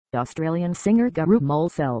Australian singer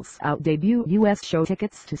Gurrumul sells out debut US show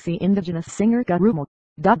tickets to see Indigenous singer Gurrumul,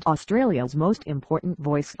 dubbed Australia's most important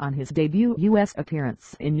voice on his debut US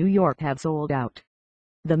appearance in New York, have sold out.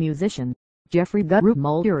 The musician, Geoffrey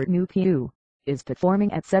Gurrumul Yunupingu, is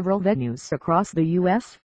performing at several venues across the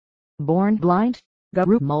US. Born blind,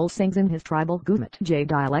 Gurrumul sings in his tribal Gumatj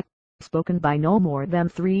dialect, spoken by no more than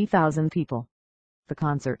 3,000 people. The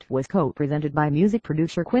concert was co-presented by music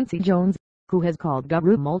producer Quincy Jones, who has called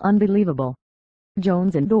Gurrumul unbelievable.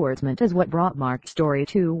 Jones' endorsement is what brought Marc Storey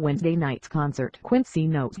to Wednesday night's concert. Quincy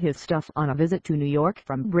notes his stuff on a visit to New York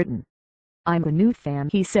from Britain. "I'm a new fan,"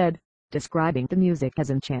 he said, describing the music as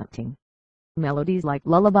enchanting. Melodies like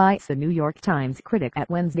lullabies. The New York Times critic at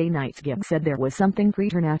Wednesday night's gig said there was something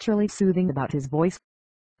preternaturally soothing about his voice.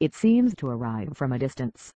 "It seems to arrive from a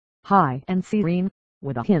distance, high and serene,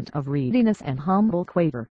 with a hint of reediness and humble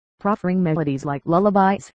quaver, proffering melodies like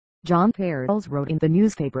lullabies." John Perles wrote in the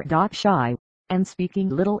newspaper. Shy, and speaking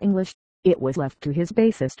little English, it was left to his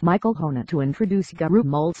bassist Michael Honan to introduce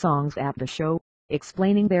Gurrumul's songs at the show,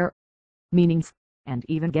 explaining their meanings, and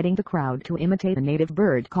even getting the crowd to imitate a native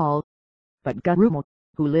bird call. But Gurrumul,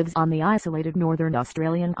 who lives on the isolated northern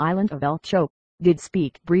Australian island of Elcho, did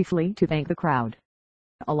speak briefly to thank the crowd.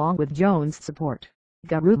 Along with Jones' support,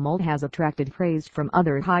 Gurrumul has attracted praise from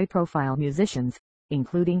other high-profile musicians,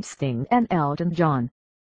 including Sting and Elton John.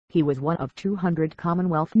 He was one of 200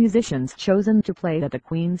 Commonwealth musicians chosen to play at the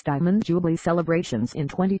Queen's Diamond Jubilee celebrations in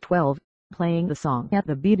 2012, playing the song at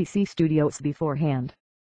the BBC studios beforehand.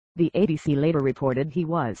 The ABC later reported he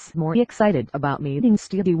was more excited about meeting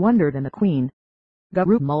Stevie Wonder than the Queen.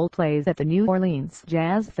 Gurrumul plays at the New Orleans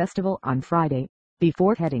Jazz Festival on Friday,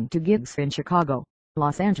 before heading to gigs in Chicago,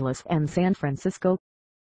 Los Angeles and San Francisco.